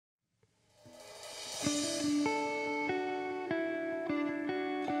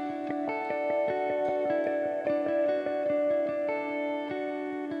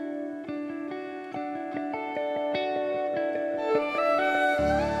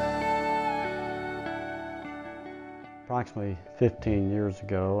Approximately 15 years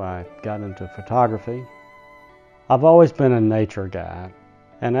ago, I got into photography. I've always been a nature guy,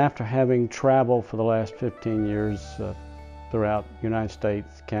 and after having traveled for the last 15 years throughout the United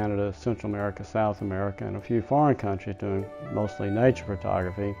States, Canada, Central America, South America, and a few foreign countries doing mostly nature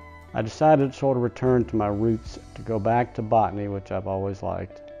photography, I decided to sort of return to my roots, to go back to botany, which I've always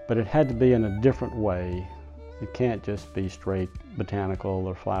liked, but it had to be in a different way. It can't just be straight botanical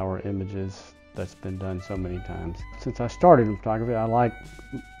or flower images. That's been done so many times. Since I started in photography, I like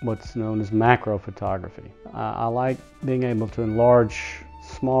what's known as macro photography. I like being able to enlarge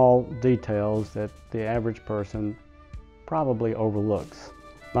small details that the average person probably overlooks.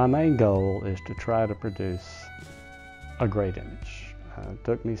 My main goal is to try to produce a great image. It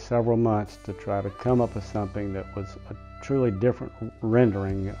took me several months to try to come up with something that was a truly different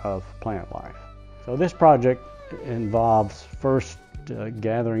rendering of plant life. So this project involves first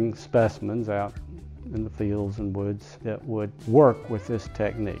gathering specimens out in the fields and woods that would work with this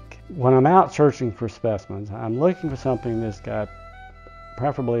technique. When I'm out searching for specimens, I'm looking for something that's got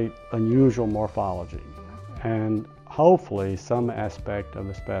preferably unusual morphology, and hopefully some aspect of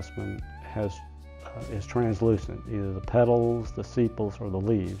the specimen is translucent, either the petals, the sepals, or the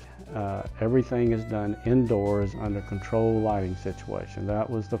leaves. Everything is done indoors under controlled lighting situation. That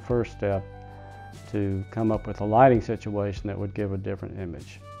was the first step, to come up with a lighting situation that would give a different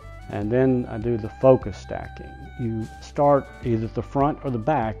image. And then I do the focus stacking. You start either at the front or the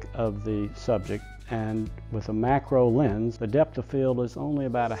back of the subject, and with a macro lens, the depth of field is only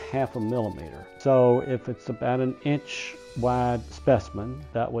about 1/2 millimeter. So if it's about 1 inch wide specimen,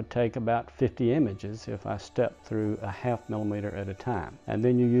 that would take about 50 images if I step through 1/2 millimeter at a time. And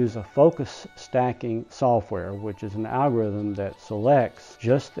then you use a focus stacking software, which is an algorithm that selects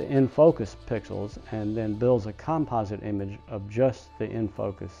just the in-focus pixels and then builds a composite image of just the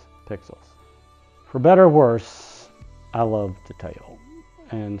in-focus pixels. For better or worse, I love detail,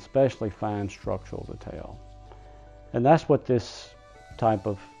 and especially fine structural detail. And that's what this type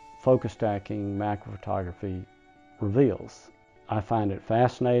of focus stacking macro photography reveals. I find it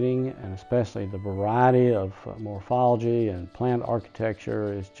fascinating, and especially the variety of morphology and plant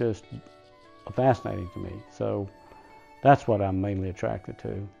architecture is just fascinating to me. So that's what I'm mainly attracted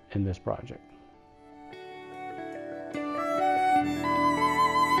to in this project.